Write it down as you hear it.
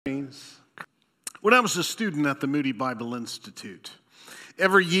When I was a student at the Moody Bible Institute,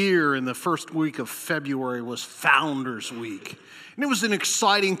 every year in the first week of February was Founders Week. And it was an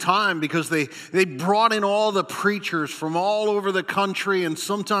exciting time because they brought in all the preachers from all over the country and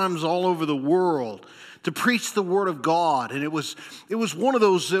sometimes all over the world to preach the Word of God. And it was one of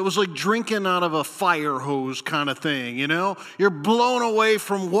those, it was like drinking out of a fire hose kind of thing, you know? You're blown away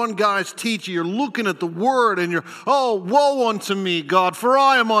from one guy's teaching. You're looking at the Word and you're, oh, woe unto me, God, for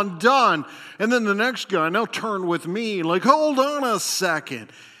I am undone. And then the next guy, now turn with me, like, hold on a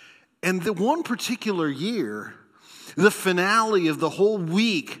second. And the one particular year, the finale of the whole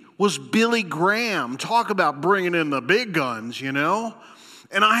week was Billy Graham. Talk about bringing in the big guns, you know?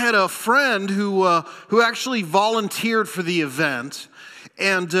 And I had a friend who actually volunteered for the event,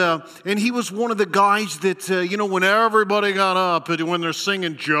 and he was one of the guys that when everybody got up and when they're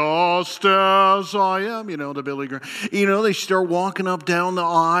singing "Just as I Am," the Billy Graham, they start walking up down the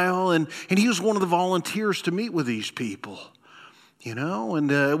aisle, and he was one of the volunteers to meet with these people,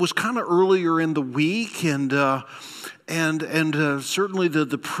 and it was kind of earlier in the week, and certainly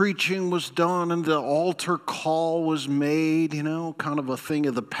the preaching was done and the altar call was made, kind of a thing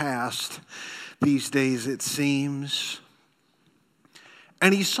of the past these days it seems.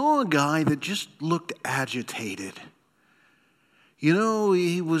 And he saw a guy that just looked agitated. He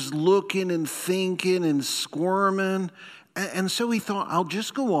was looking and thinking and squirming. And so he thought, I'll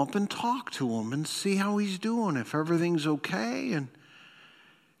just go up and talk to him and see how he's doing, if everything's okay.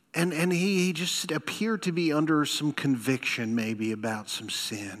 And he just appeared to be under some conviction maybe about some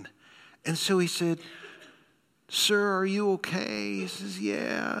sin. And so he said, "Sir, are you okay?" He says,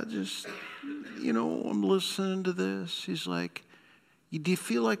 "Yeah, just, I'm listening to this." He's like, "Do you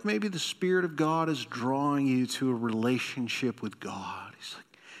feel like maybe the Spirit of God is drawing you to a relationship with God?" He's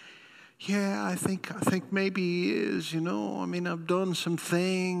like, "Yeah, I think maybe he is, I've done some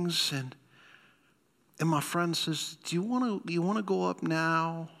things." And my friend says, do you want to go up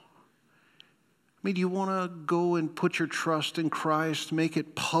now? Do you want to go and put your trust in Christ, make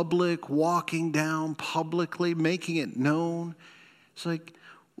it public, walking down publicly, making it known? It's like,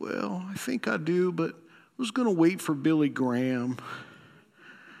 well, I think I do, but I was going to wait for Billy Graham.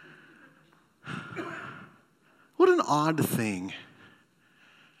 What an odd thing.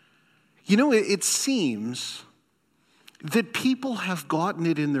 It seems that people have gotten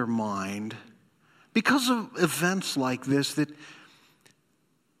it in their mind because of events like this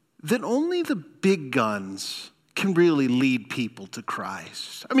that only the big guns can really lead people to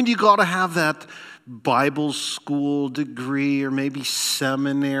Christ. You got to have that Bible school degree or maybe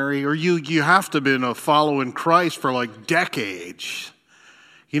seminary, or you have to have been following Christ for like decades.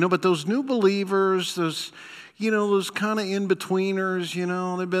 But those new believers, those kind of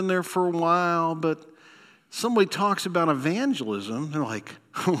in-betweeners, they've been there for a while, but somebody talks about evangelism, they're like,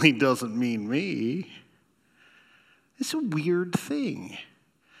 well, he doesn't mean me. It's a weird thing.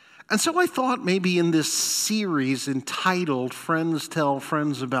 And so I thought maybe in this series entitled Friends Tell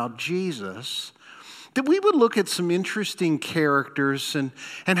Friends About Jesus, that we would look at some interesting characters and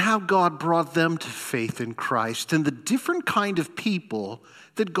how God brought them to faith in Christ and the different kind of people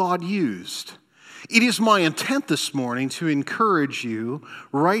that God used. It is my intent this morning to encourage you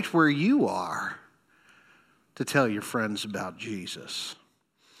right where you are to tell your friends about Jesus.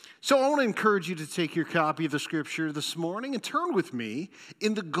 So I want to encourage you to take your copy of the scripture this morning and turn with me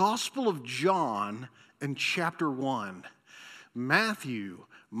in the Gospel of John in chapter 1. Matthew,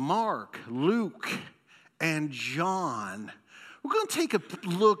 Mark, Luke, and John. We're going to take a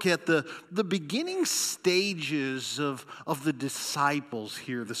look at the beginning stages of the disciples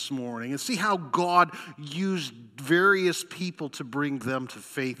here this morning and see how God used various people to bring them to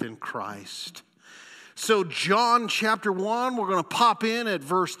faith in Christ. So John chapter 1, we're going to pop in at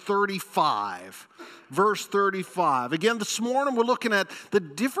verse 35. Verse 35. Again, this morning we're looking at the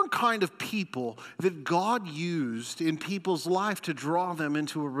different kind of people that God used in people's life to draw them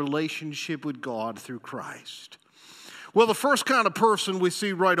into a relationship with God through Christ. Well, the first kind of person we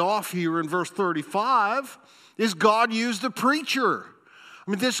see right off here in verse 35 is God used a preacher.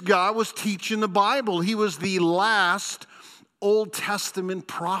 This guy was teaching the Bible. He was the last Old Testament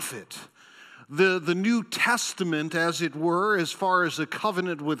prophet. The New Testament, as it were, as far as the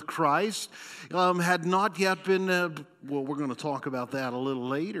covenant with Christ, had not yet been, we're going to talk about that a little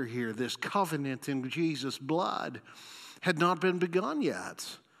later here. This covenant in Jesus' blood had not been begun yet.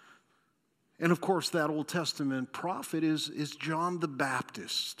 And of course, that Old Testament prophet is John the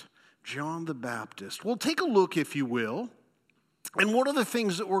Baptist. John the Baptist. Well, take a look, if you will. And one of the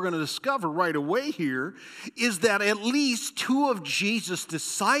things that we're going to discover right away here is that at least two of Jesus'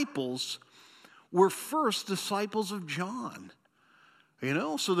 disciples were first disciples of John.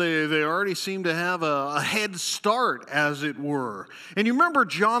 So they already seem to have a head start, as it were. And you remember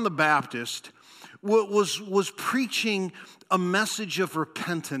John the Baptist was preaching a message of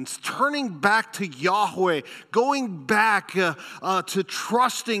repentance, turning back to Yahweh, going back to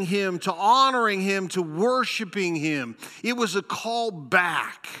trusting Him, to honoring Him, to worshiping Him. It was a call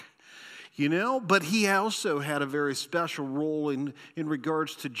back. But he also had a very special role in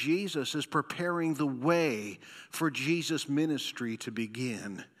regards to Jesus as preparing the way for Jesus' ministry to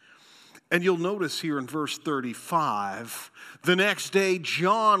begin. And you'll notice here in verse 35, the next day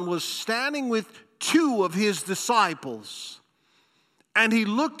John was standing with two of his disciples, and he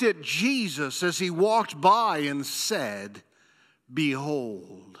looked at Jesus as he walked by and said,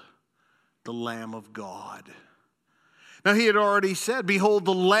 "Behold, the Lamb of God." Now, he had already said, "Behold,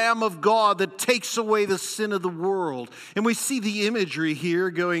 the Lamb of God that takes away the sin of the world." And we see the imagery here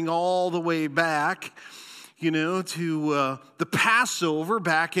going all the way back, to the Passover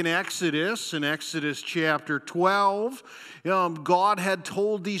back in Exodus chapter 12. God had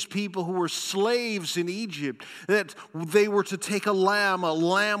told these people who were slaves in Egypt that they were to take a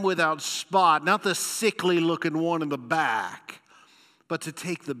lamb without spot, not the sickly looking one in the back, but to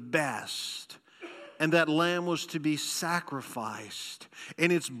take the best. And that lamb was to be sacrificed,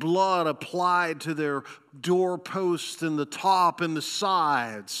 and its blood applied to their doorposts and the top and the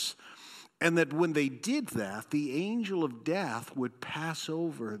sides. And that when they did that, the angel of death would pass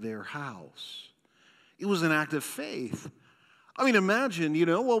over their house. It was an act of faith. Imagine,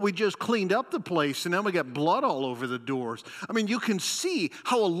 we just cleaned up the place and now we got blood all over the doors. You can see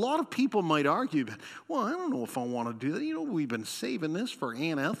how a lot of people might argue, well, I don't know if I want to do that. We've been saving this for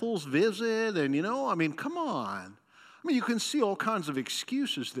Aunt Ethel's visit and, come on. You can see all kinds of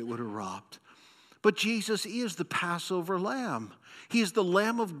excuses that would erupt. But Jesus is the Passover lamb. He is the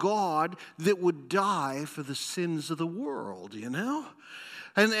Lamb of God that would die for the sins of the world,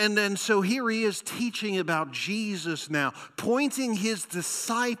 And so here he is teaching about Jesus now, pointing his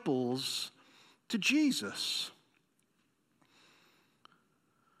disciples to Jesus.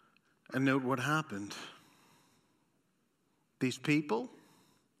 And note what happened. These people,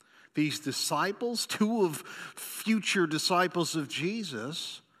 these disciples, two of future disciples of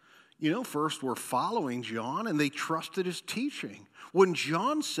Jesus, first were following John and they trusted his teaching. When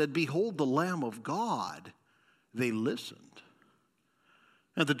John said, "Behold the Lamb of God," they listened.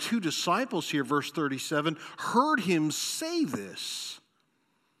 And the two disciples here, verse 37, heard him say this,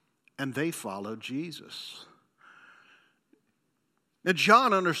 and they followed Jesus. Now,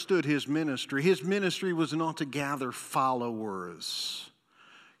 John understood his ministry. His ministry was not to gather followers.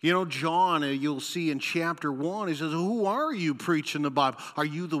 John, you'll see in chapter 1, he says, "Who are you preaching the Bible? Are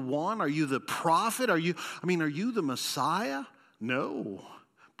you the one? Are you the prophet? Are you the Messiah?" No,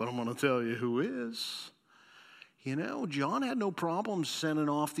 but I'm going to tell you who is. John had no problem sending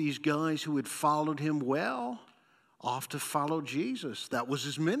off these guys who had followed him off to follow Jesus. That was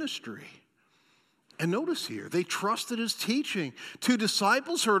his ministry. And notice here, they trusted his teaching. Two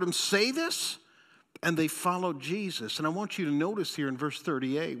disciples heard him say this, and they followed Jesus. And I want you to notice here in verse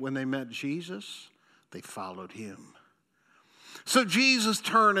 38, when they met Jesus, they followed him. So Jesus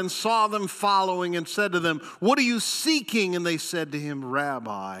turned and saw them following and said to them, "What are you seeking?" And they said to him,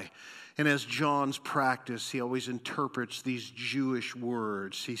 "Rabbi." And as John's practice, he always interprets these Jewish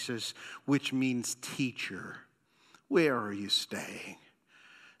words. He says, which means teacher. "Where are you staying?"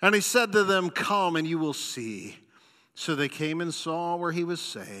 And he said to them, "Come and you will see." So they came and saw where he was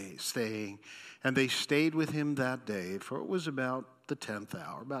staying. And they stayed with him that day, for it was about the 10th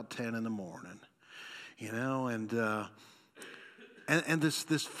hour, about 10 in the morning. And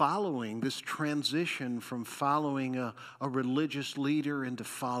this following, this transition from following a religious leader into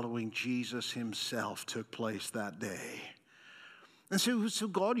following Jesus himself took place that day. And so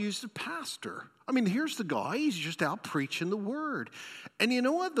God used a pastor. Here's the guy. He's just out preaching the word. And you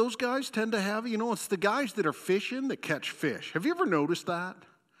know what? Those guys tend to have, it's the guys that are fishing that catch fish. Have you ever noticed that?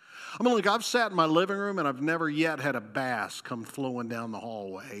 I've sat in my living room and I've never yet had a bass come flowing down the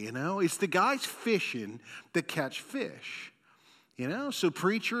hallway, It's the guys fishing that catch fish. So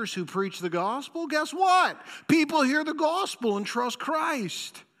preachers who preach the gospel, guess what? People hear the gospel and trust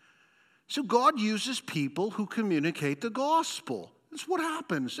Christ. So God uses people who communicate the gospel. That's what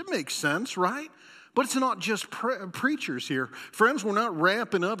happens. It makes sense, right? But it's not just preachers here. Friends, we're not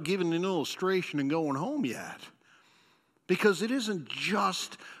wrapping up, giving an illustration and going home yet. Because it isn't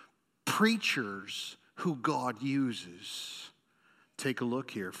just preachers who God uses. Take a look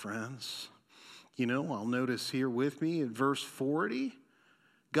here, friends. I'll notice here with me in verse 40,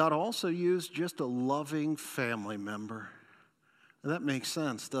 God also used just a loving family member. That makes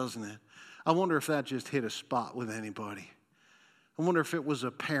sense, doesn't it? I wonder if that just hit a spot with anybody. I wonder if it was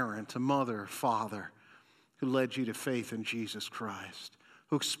a parent, a mother, father, who led you to faith in Jesus Christ,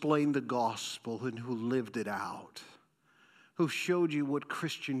 who explained the gospel and who lived it out, who showed you what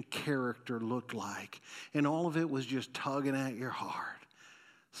Christian character looked like. And all of it was just tugging at your heart,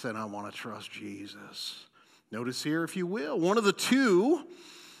 saying, I want to trust Jesus. Notice here, if you will, one of those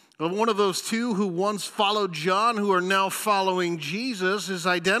two who once followed John, who are now following Jesus, is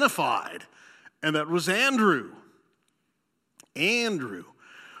identified. And that was Andrew. Andrew.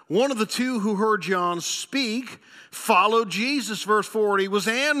 One of the two who heard John speak followed Jesus. Verse 40 was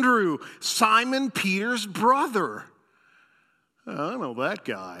Andrew, Simon Peter's brother. I know that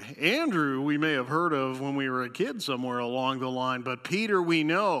guy. Andrew we may have heard of when we were a kid somewhere along the line, but Peter we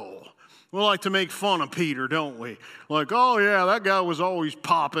know. We like to make fun of Peter, don't we? Like, oh yeah, that guy was always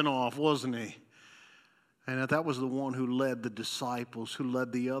popping off, wasn't he? And that was the one who led the disciples, who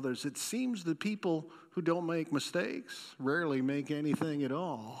led the others. It seems the people who don't make mistakes rarely make anything at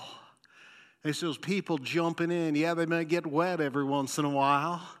all. It's those people jumping in. Yeah, they may get wet every once in a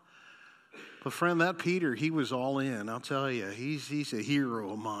while. But friend, that Peter, he was all in. I'll tell you, he's a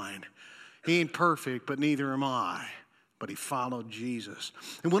hero of mine. He ain't perfect, but neither am I. But he followed Jesus.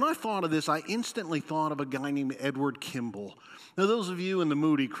 And when I thought of this, I instantly thought of a guy named Edward Kimball. Now, those of you in the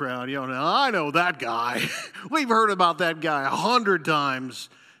Moody crowd, you know, I know that guy. We've heard about that guy 100 times,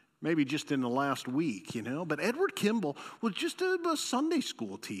 maybe just in the last week, you know. But Edward Kimball was just a Sunday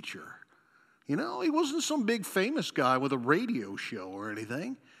school teacher. You know, he wasn't some big famous guy with a radio show or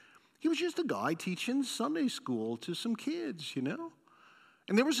anything. He was just a guy teaching Sunday school to some kids, you know.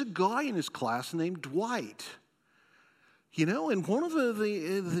 And there was a guy in his class named Dwight. You know, and one of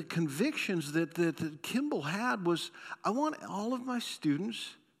the convictions that Kimball had was, I want all of my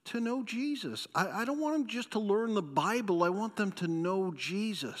students to know Jesus. I don't want them just to learn the Bible. I want them to know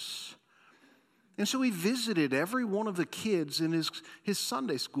Jesus. And so he visited every one of the kids in his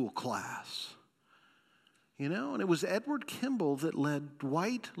Sunday school class. You know, and it was Edward Kimball that led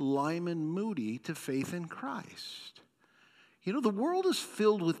Dwight Lyman Moody to faith in Christ. You know, the world is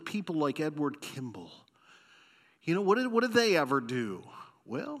filled with people like Edward Kimball. You know, what did they ever do?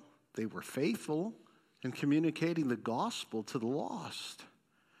 Well, they were faithful in communicating the gospel to the lost.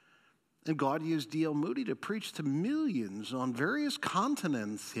 And God used D.L. Moody to preach to millions on various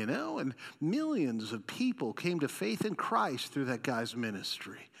continents, you know, and millions of people came to faith in Christ through that guy's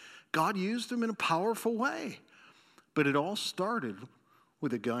ministry. God used him in a powerful way. But it all started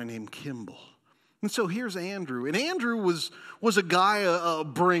with a guy named Kimball. And so here's Andrew. And Andrew was a guy, a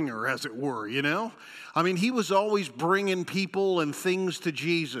bringer, as it were, you know. I mean, he was always bringing people and things to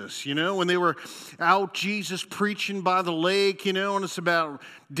Jesus, you know. When they were out, Jesus preaching by the lake, you know, and it's about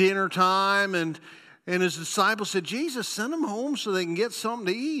dinner time. And his disciples said, Jesus, send them home so they can get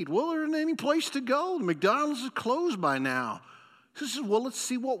something to eat. Well, there isn't any place to go. The McDonald's is closed by now. He says, well, let's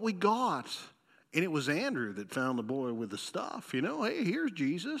see what we got. And it was Andrew that found the boy with the stuff. You know, hey, here's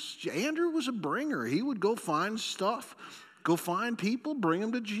Jesus. Andrew was a bringer. He would go find stuff, go find people, bring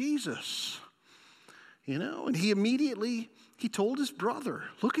them to Jesus. You know, and he told his brother.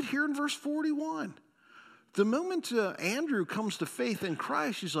 Look at here in verse 41. The moment Andrew comes to faith in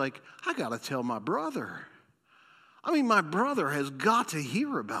Christ, he's like, I got to tell my brother. I mean, my brother has got to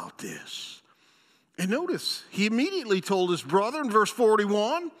hear about this. And notice, he immediately told his brother in verse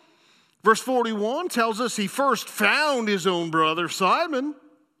 41. Verse 41 tells us he first found his own brother, Simon.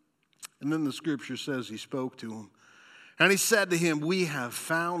 And then the scripture says he spoke to him. And he said to him, we have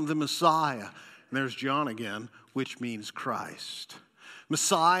found the Messiah. And there's John again, which means Christ.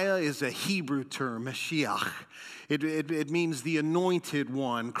 Messiah is a Hebrew term, Mashiach. It means the anointed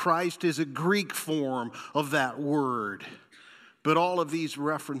one. Christ is a Greek form of that word. But all of these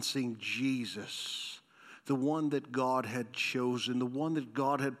referencing Jesus. The one that God had chosen, the one that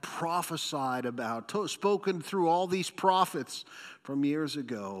God had prophesied about, spoken through all these prophets from years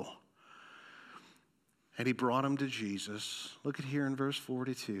ago. And he brought him to Jesus. Look at here in verse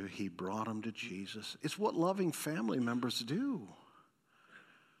 42. He brought him to Jesus. It's what loving family members do.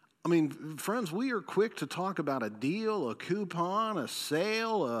 I mean, friends, we are quick to talk about a deal, a coupon, a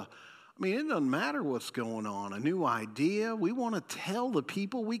sale, it doesn't matter what's going on, a new idea. We want to tell the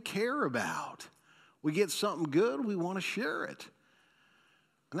people we care about. We get something good, we want to share it.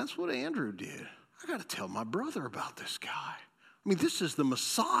 And that's what Andrew did. I got to tell my brother about this guy. I mean, this is the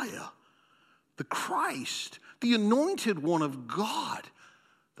Messiah, the Christ, the anointed one of God.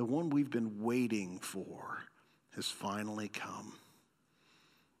 The one we've been waiting for has finally come.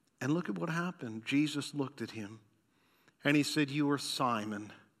 And look at what happened. Jesus looked at him and he said, you are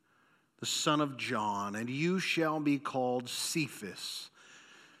Simon, the son of John, and you shall be called Cephas,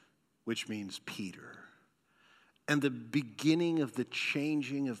 which means Peter. and the beginning of the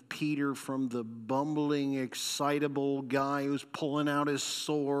changing of Peter from the bumbling, excitable guy who's pulling out his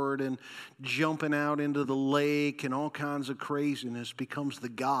sword and jumping out into the lake and all kinds of craziness becomes the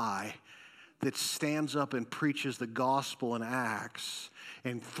guy that stands up and preaches the gospel in Acts,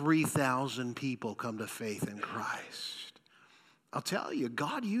 and 3,000 people come to faith in Christ. I'll tell you,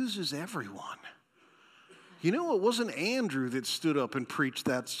 God uses everyone. You know, it wasn't Andrew that stood up and preached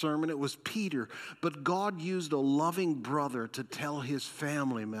that sermon. It was Peter. But God used a loving brother to tell his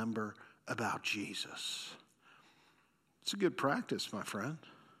family member about Jesus. It's a good practice, my friend.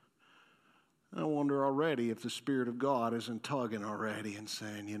 I wonder already if the Spirit of God isn't tugging already and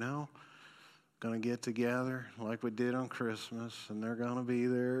saying, you know, going to get together like we did on Christmas, and they're going to be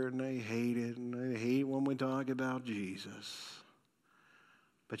there, and they hate it, and they hate when we talk about Jesus.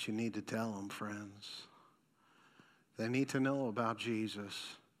 But you need to tell them, friends. They need to know about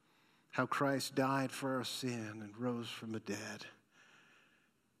Jesus, how Christ died for our sin and rose from the dead,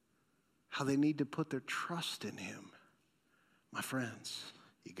 how they need to put their trust in him. My friends,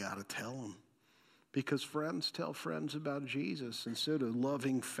 you got to tell them, because friends tell friends about Jesus, and so do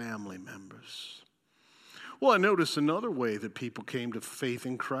loving family members. Well, I notice another way that people came to faith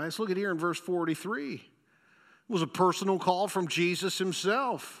in Christ. Look at here in verse 43. It was a personal call from Jesus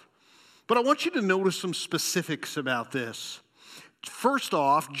himself. But I want you to notice some specifics about this. First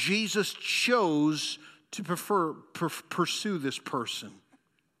off, Jesus chose to pursue this person.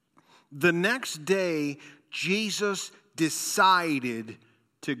 The next day, Jesus decided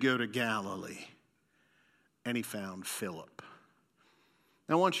to go to Galilee, and he found Philip.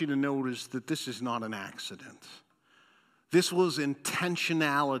 Now, I want you to notice that this is not an accident. This was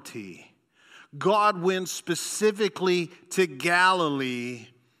intentionality. God went specifically to Galilee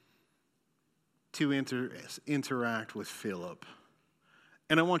to interact with Philip.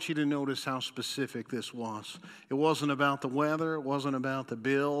 And I want you to notice how specific this was. It wasn't about the weather. It wasn't about the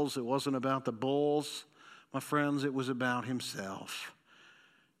Bills. It wasn't about the Bulls. My friends, it was about himself.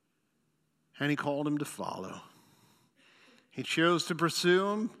 And he called him to follow. He chose to pursue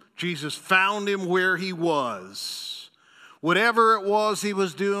him. Jesus found him where he was. Whatever it was he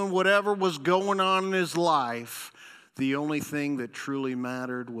was doing, whatever was going on in his life, the only thing that truly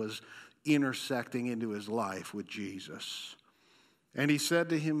mattered was intersecting into his life with Jesus. And he said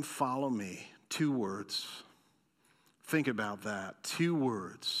to him, "Follow me." 2 words. Think about that. 2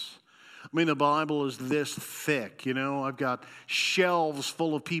 words. I mean, the Bible is this thick, you know. I've got shelves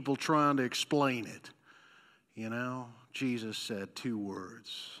full of people trying to explain it. You know, Jesus said 2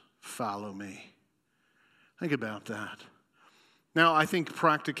 words, "Follow me." Think about that. Now, I think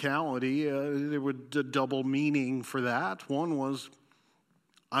practicality, there was a double meaning for that. One was,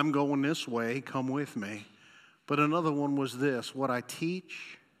 I'm going this way, come with me. But another one was this: what I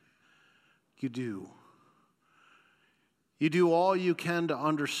teach, you do. You do all you can to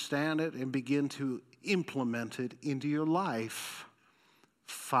understand it and begin to implement it into your life.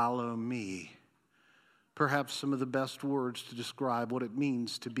 Follow me. Perhaps some of the best words to describe what it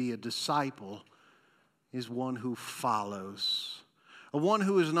means to be a disciple is one who follows. A one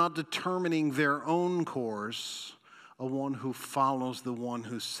who is not determining their own course, a one who follows the one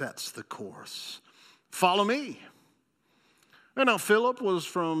who sets the course. Follow me. And now Philip was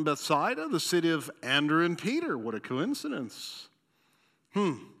from Bethsaida, the city of Andrew and Peter. What a coincidence.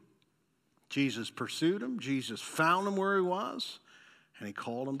 Jesus pursued him. Jesus found him where he was, and he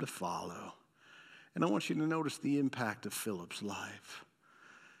called him to follow. And I want you to notice the impact of Philip's life.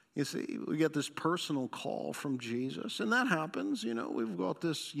 You see, we get this personal call from Jesus, and that happens. You know, we've got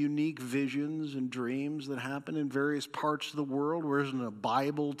this unique visions and dreams that happen in various parts of the world. There isn't a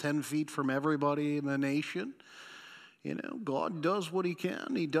Bible 10 feet from everybody in the nation. You know, God does what he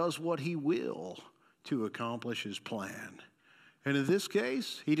can. He does what he will to accomplish his plan. And in this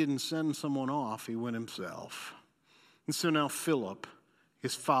case, he didn't send someone off. He went himself. And so now Philip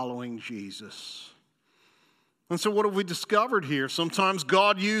is following Jesus. And so what have we discovered here? Sometimes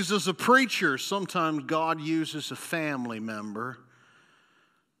God uses a preacher. Sometimes God uses a family member.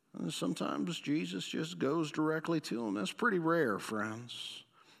 And sometimes Jesus just goes directly to him. That's pretty rare, friends.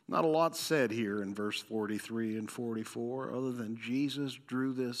 Not a lot said here in verse 43 and 44 other than Jesus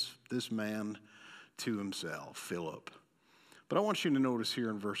drew this man to himself, Philip. But I want you to notice here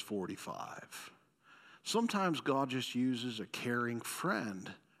in verse 45. Sometimes God just uses a caring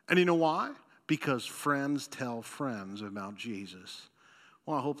friend. And you know why? Because friends tell friends about Jesus.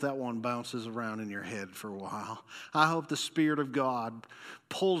 Well, I hope that one bounces around in your head for a while. I hope the Spirit of God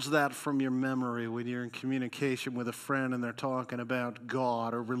pulls that from your memory when you're in communication with a friend and they're talking about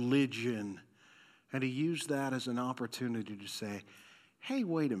God or religion. And he used that as an opportunity to say, hey,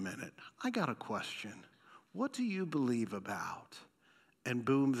 wait a minute, I got a question. what do you believe about? And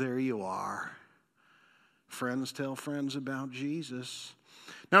boom, there you are. Friends tell friends about Jesus.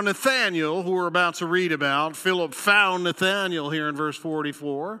 Now, Nathanael, who we're about to read about, Philip found Nathanael here in verse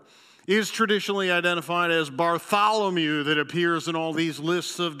 44, is traditionally identified as Bartholomew that appears in all these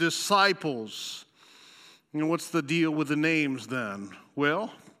lists of disciples. And what's the deal with the names then?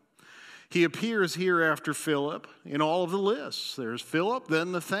 Well, he appears here after Philip in all of the lists. There's Philip,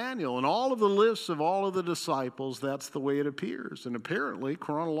 then Nathanael. In all of the lists of all of the disciples, that's the way it appears. And apparently,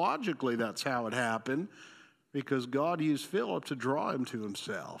 chronologically, that's how it happened, because God used Philip to draw him to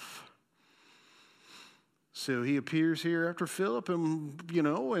himself. So he appears here after Philip,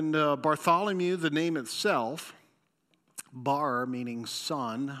 and Bartholomew, the name itself, Bar meaning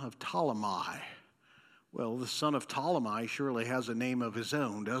son of Ptolemy. Well, the son of Ptolemy surely has a name of his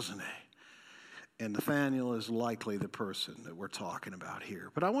own, doesn't he? And Nathanael is likely the person that we're talking about here.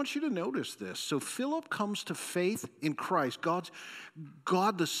 But I want you to notice this. So Philip comes to faith in Christ.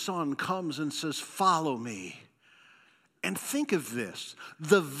 God the Son comes and says, "Follow me." And think of this.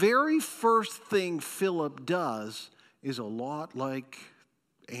 The very first thing Philip does is a lot like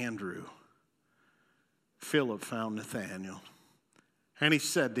Andrew. Philip found Nathanael. And he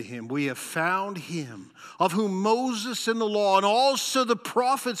said to him, "We have found him of whom Moses in the law and also the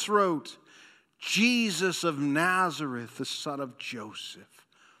prophets wrote, Jesus of Nazareth, the son of Joseph,"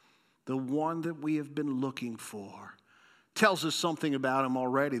 the one that we have been looking for. Tells us something about him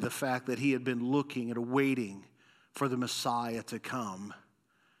already, the fact that he had been looking and awaiting for the Messiah to come.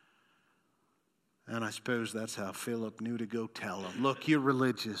 And I suppose that's how Philip knew to go tell him, "Look, you're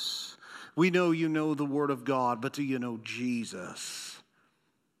religious. We know you know the Word of God, but do you know Jesus?"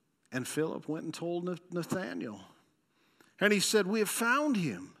 And Philip went and told Nathanael. And he said, "We have found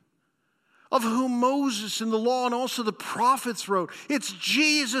him, of whom Moses in the law and also the prophets wrote. It's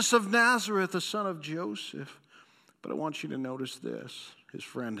Jesus of Nazareth, the son of Joseph." But I want you to notice this. His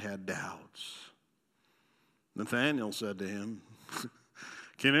friend had doubts. Nathanael said to him,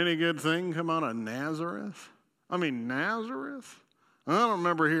 "Can any good thing come out of Nazareth?" I mean, Nazareth? I don't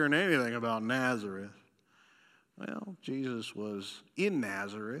remember hearing anything about Nazareth. Well, Jesus was in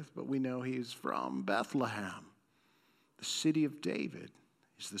Nazareth, but we know he's from Bethlehem, the city of David.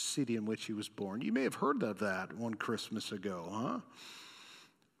 Is the city in which he was born. You may have heard of that one Christmas ago, huh?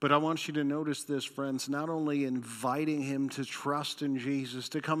 But I want you to notice this, friends, not only inviting him to trust in Jesus,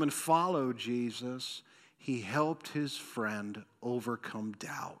 to come and follow Jesus, he helped his friend overcome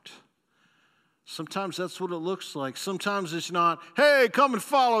doubt. Sometimes that's what it looks like. Sometimes it's not, "Hey, come and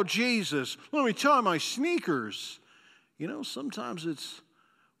follow Jesus. Let me tie my sneakers." Sometimes it's,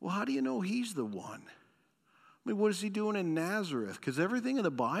 "Well, how do you know he's the one? I mean, what is he doing in Nazareth? Because everything in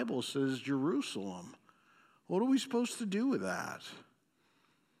the Bible says Jerusalem. What are we supposed to do with that?"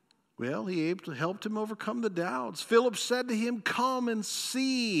 Well, he helped him overcome the doubts. Philip said to him, "Come and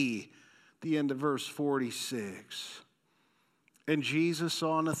see." The end of verse 46. And Jesus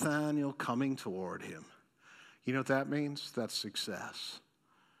saw Nathanael coming toward him. You know what that means? That's success.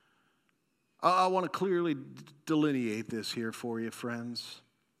 I want to clearly delineate this here for you, friends.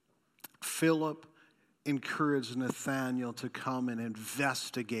 Philip encouraged Nathanael to come and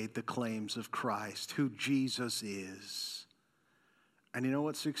investigate the claims of Christ, who Jesus is. And you know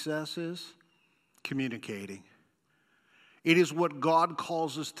what success is? Communicating. It is what God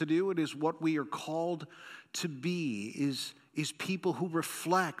calls us to do. It is what we are called to be, is people who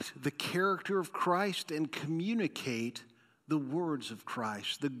reflect the character of Christ and communicate the words of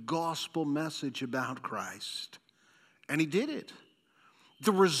Christ, the gospel message about Christ. And he did it.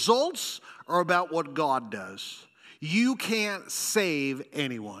 The results are about what God does. You can't save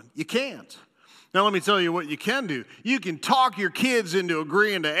anyone. You can't. Now let me tell you what you can do. You can talk your kids into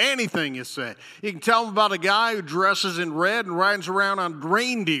agreeing to anything you say. You can tell them about a guy who dresses in red and rides around on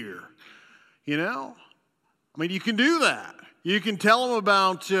reindeer. I mean, you can do that. You can tell them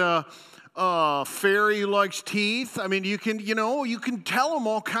about a fairy who likes teeth. I mean, you can tell them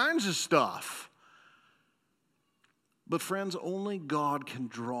all kinds of stuff. But friends, only God can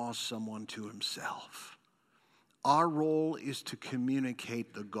draw someone to himself. Our role is to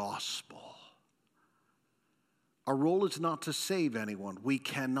communicate the gospel. Our role is not to save anyone. We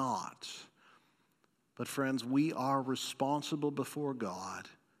cannot. But friends, we are responsible before God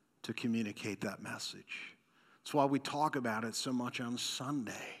to communicate that message. That's why we talk about it so much on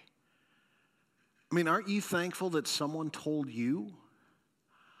Sunday. I mean, aren't you thankful that someone told you?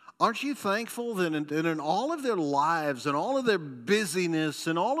 Aren't you thankful that in all of their lives and all of their busyness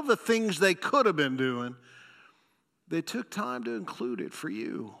and all of the things they could have been doing, they took time to include it for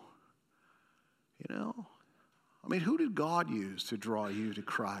you? I mean, who did God use to draw you to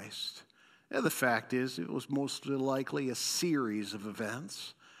Christ? And the fact is, it was most likely a series of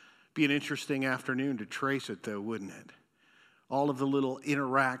events. Be an interesting afternoon to trace it, though, wouldn't it? All of the little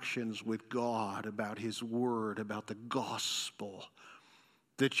interactions with God about His Word, about the gospel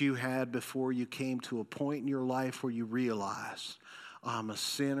that you had before you came to a point in your life where you realized, I'm a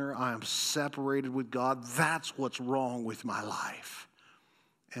sinner, I am separated with God, that's what's wrong with my life.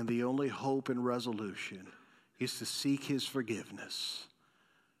 And the only hope and resolution is to seek His forgiveness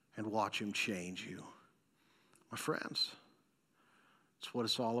and watch Him change you. My friends, that's what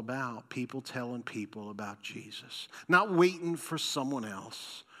it's all about. People telling people about Jesus. Not waiting for someone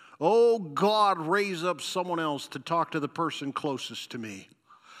else. Oh, God, raise up someone else to talk to the person closest to me.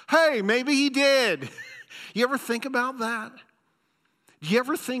 Hey, maybe He did. You ever think about that? Do you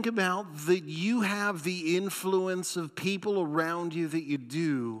ever think about that you have the influence of people around you that you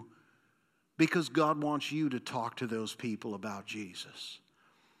do because God wants you to talk to those people about Jesus?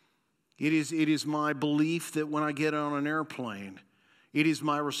 It is my belief that when I get on an airplane, it is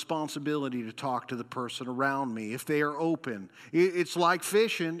my responsibility to talk to the person around me if they are open. It's like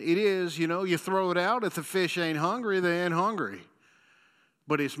fishing. It is, you throw it out. If the fish ain't hungry, they ain't hungry.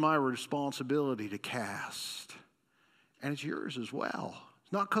 But it's my responsibility to cast. And it's yours as well.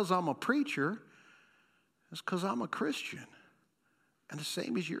 It's not because I'm a preacher. It's because I'm a Christian. And the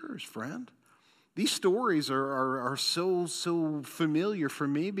same as yours, friend. These stories are so familiar for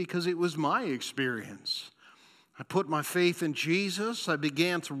me because it was my experience. I put my faith in Jesus. I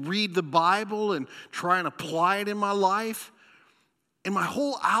began to read the Bible and try and apply it in my life. And my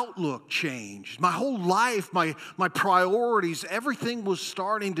whole outlook changed. My whole life, my priorities, everything was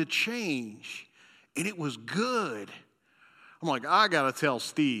starting to change. And it was good. I'm like, I got to tell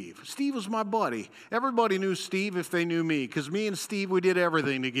Steve. Steve was my buddy. Everybody knew Steve if they knew me, because me and Steve, we did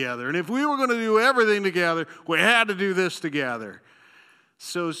everything together. And if we were going to do everything together, we had to do this together.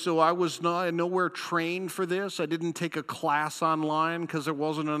 So I was nowhere trained for this. I didn't take a class online because there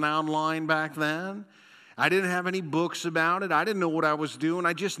wasn't an online back then. I didn't have any books about it. I didn't know what I was doing.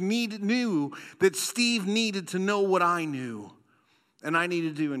 I just knew that Steve needed to know what I knew. And I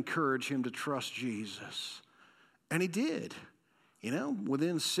needed to encourage him to trust Jesus. And he did.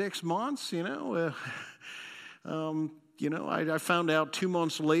 Within 6 months, I found out 2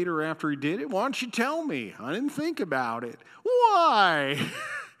 months later after he did it. Why don't you tell me? I didn't think about it. Why?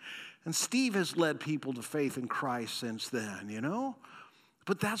 And Steve has led people to faith in Christ since then,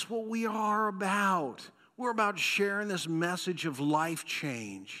 But that's what we are about. We're about sharing this message of life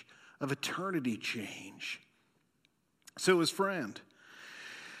change, of eternity change. So his friend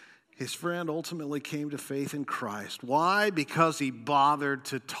ultimately came to faith in Christ. Why? Because he bothered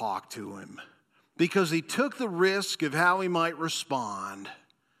to talk to him. Because he took the risk of how he might respond.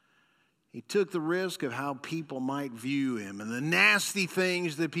 He took the risk of how people might view him and the nasty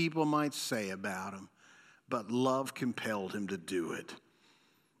things that people might say about him. But love compelled him to do it.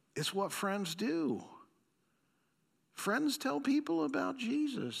 It's what friends do. Friends tell people about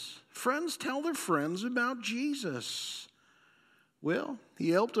Jesus. Friends tell their friends about Jesus. Well,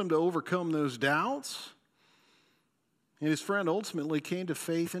 he helped him to overcome those doubts. And his friend ultimately came to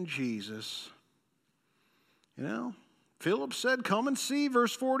faith in Jesus. Philip said, come and see.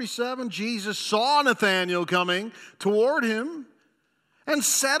 Verse 47, Jesus saw Nathanael coming toward him and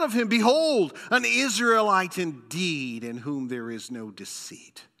said of him, behold, an Israelite indeed, in whom there is no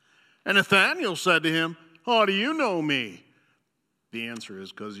deceit. And Nathanael said to him, how do you know me? The answer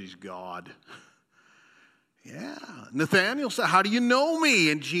is because he's God. Yeah. Nathanael said, how do you know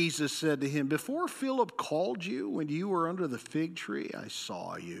me? And Jesus said to him, before Philip called you, when you were under the fig tree, I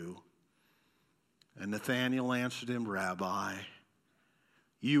saw you. And Nathanael answered him, Rabbi,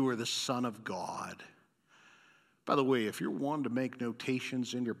 you are the Son of God. By the way, if you're one to make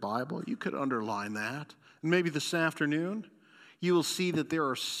notations in your Bible, you could underline that. And maybe this afternoon, you will see that there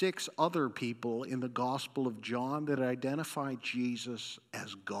are 6 other people in the Gospel of John that identify Jesus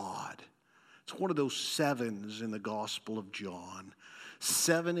as God. It's one of those 7s in the Gospel of John.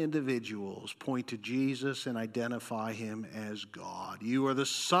 7 individuals point to Jesus and identify him as God. You are the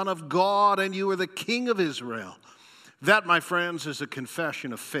Son of God and you are the King of Israel. That, my friends, is a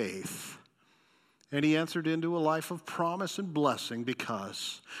confession of faith. And he entered into a life of promise and blessing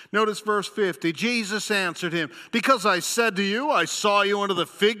because, notice verse 50, Jesus answered him, because I said to you, I saw you under the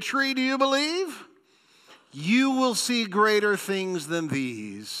fig tree, do you believe? You will see greater things than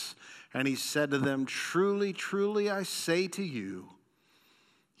these. And he said to them, truly, truly, I say to you,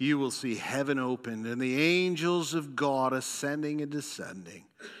 you will see heaven opened and the angels of God ascending and descending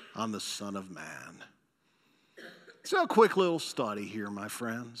on the Son of Man. So a quick little study here, my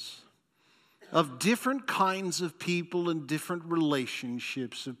friends, of different kinds of people and different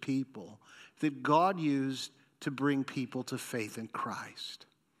relationships of people. that God used to bring people to faith in Christ.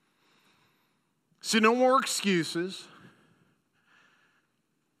 So no more excuses.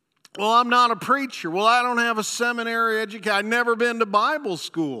 Well, I'm not a preacher. Well, I don't have a seminary education. I've never been to Bible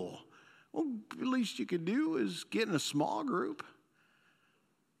school. Well, at least you could do is get in a small group.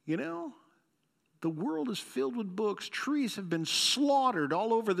 You know, the world is filled with books. Trees have been slaughtered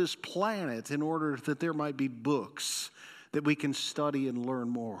all over this planet in order that there might be books that we can study and learn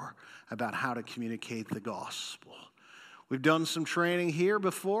more about how to communicate the gospel. We've done some training here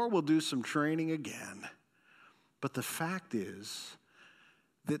before. We'll do some training again. But the fact is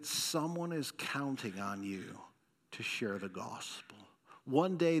that someone is counting on you to share the gospel.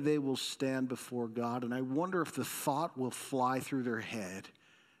 One day they will stand before God, and I wonder if the thought will fly through their head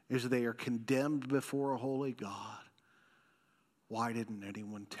as they are condemned before a holy God. Why didn't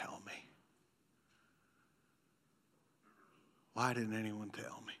anyone tell me? Why didn't anyone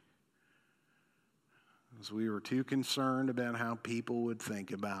tell me? Because we were too concerned about how people would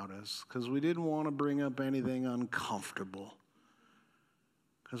think about us, because we didn't want to bring up anything uncomfortable,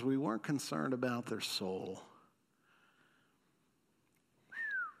 because we weren't concerned about their soul.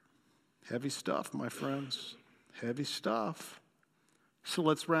 Heavy stuff, my friends. Heavy stuff. So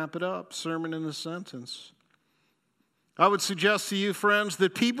let's wrap it up. Sermon in a sentence. I would suggest to you, friends,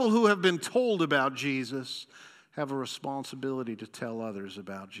 that people who have been told about Jesus have a responsibility to tell others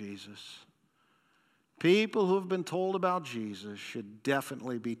about Jesus. People who have been told about Jesus should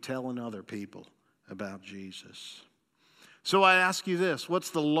definitely be telling other people about Jesus. So I ask you this, what's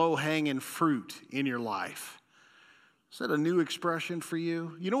the low-hanging fruit in your life? Is that a new expression for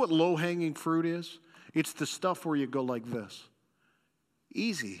you? You know what low-hanging fruit is? It's the stuff where you go like this.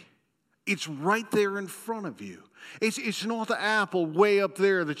 Easy. It's right there in front of you. It's not the apple way up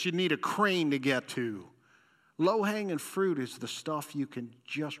there that you need a crane to get to. Low-hanging fruit is the stuff you can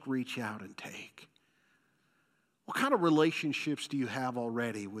just reach out and take. What kind of relationships do you have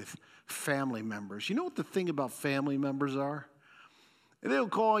already with family members? You know what the thing about family members are? They'll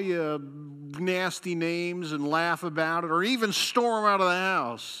call you nasty names and laugh about it or even storm out of the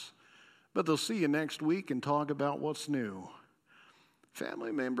house. But they'll see you next week and talk about what's new.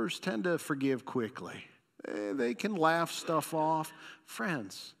 Family members tend to forgive quickly. They can laugh stuff off.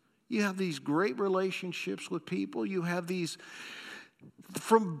 Friends, you have these great relationships with people. You have these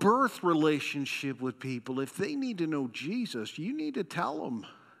from birth relationship with people. If they need to know Jesus, you need to tell them.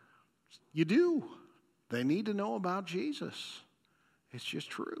 You do. They need to know about Jesus. It's just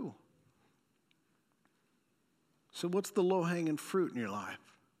true. So what's the low-hanging fruit in your life?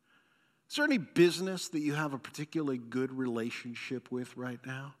 Is there any business that you have a particularly good relationship with right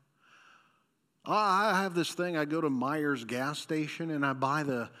now? I have this thing. I go to Myers gas station and I buy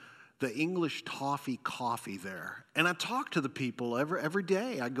the English toffee coffee there. And I talk to the people every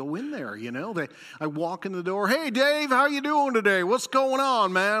day. I go in there, you know. I walk in the door. Hey, Dave, how you doing today? What's going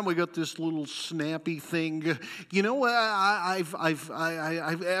on, man? We got this little snappy thing. You know, I've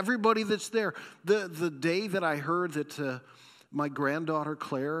everybody that's there. The day that I heard that my granddaughter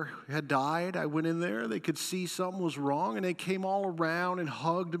Claire had died, I went in there. They could see something was wrong, and they came all around and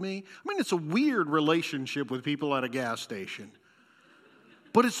hugged me. I mean, it's a weird relationship with people at a gas station.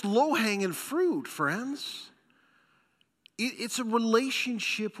 But it's low-hanging fruit, friends. It's a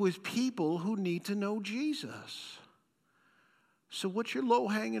relationship with people who need to know Jesus. So what's your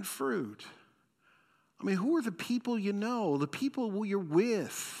low-hanging fruit? I mean, who are the people you know, the people you're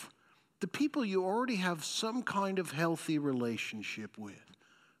with, the people you already have some kind of healthy relationship with?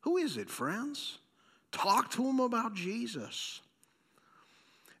 Who is it, friends? Talk to them about Jesus.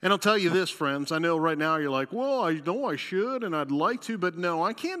 And I'll tell you this, friends. I know right now you're like, well, I know I should and I'd like to, but no,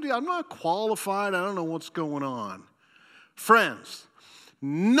 I can't do. I'm not qualified. I don't know what's going on. Friends,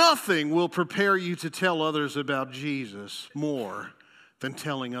 nothing will prepare you to tell others about Jesus more than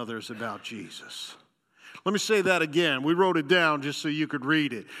telling others about Jesus. Let me say that again. We wrote it down just so you could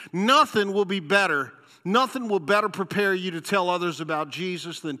read it. Nothing will be better. Nothing will better prepare you to tell others about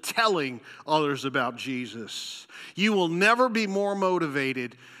Jesus than telling others about Jesus. You will never be more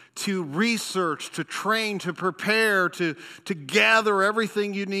motivated to research, to train, to prepare, to gather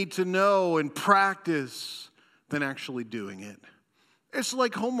everything you need to know and practice than actually doing it. It's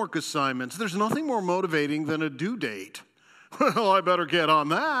like homework assignments. There's nothing more motivating than a due date. Well, I better get on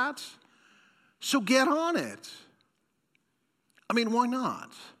that. So get on it. I mean, why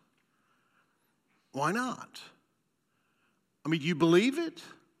not? Why not? I mean, you believe it?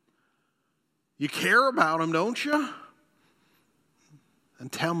 You care about them, don't you?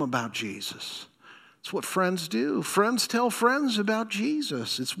 And tell them about Jesus. It's what friends do. Friends tell friends about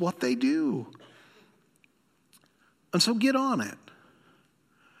Jesus. It's what they do. And so get on it.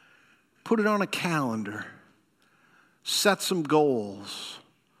 Put it on a calendar. Set some goals.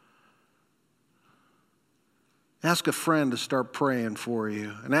 Ask a friend to start praying for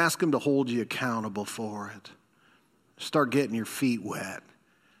you and ask him to hold you accountable for it. Start getting your feet wet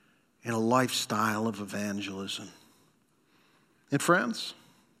in a lifestyle of evangelism. And friends,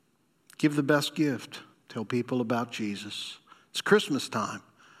 give the best gift. Tell people about Jesus. It's Christmas time.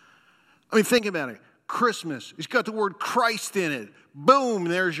 I mean, think about it. Christmas. It's got the word Christ in it. Boom,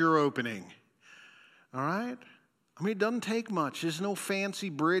 there's your opening. All right? I mean, it doesn't take much. There's no fancy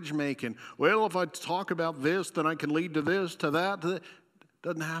bridge making. Well, if I talk about this, then I can lead to this, to that.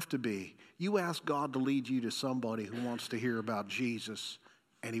 Doesn't have to be. You ask God to lead you to somebody who wants to hear about Jesus,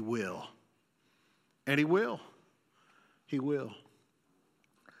 and He will. And He will. He will.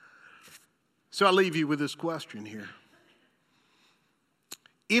 So I leave you with this question here.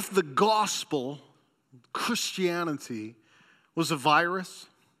 If the gospel, Christianity, was a virus,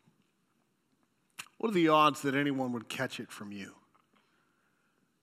 what are the odds that anyone would catch it from you?